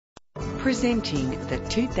Presenting the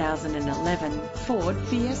 2011 Ford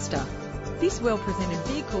Fiesta. This well-presented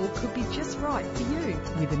vehicle could be just right for you.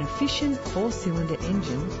 With an efficient 4-cylinder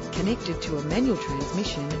engine connected to a manual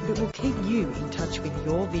transmission that will keep you in touch with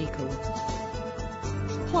your vehicle.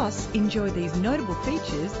 Plus, enjoy these notable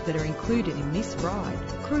features that are included in this ride: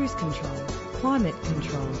 cruise control, climate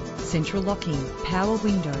control, central locking, power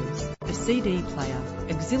windows, a CD player,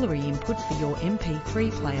 auxiliary input for your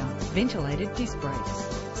MP3 player, ventilated disc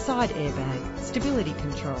brakes, side airbag, stability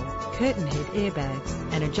control, curtain head airbags,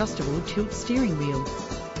 and adjustable tilt steering wheel.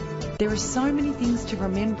 There are so many things to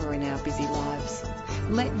remember in our busy lives.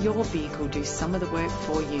 Let your vehicle do some of the work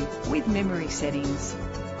for you with memory settings.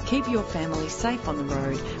 Keep your family safe on the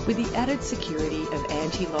road with the added security of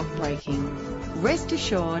anti-lock braking. Rest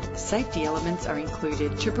assured, safety elements are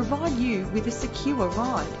included to provide you with a secure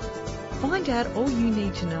ride. Find out all you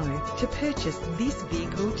need to know to purchase this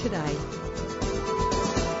vehicle today.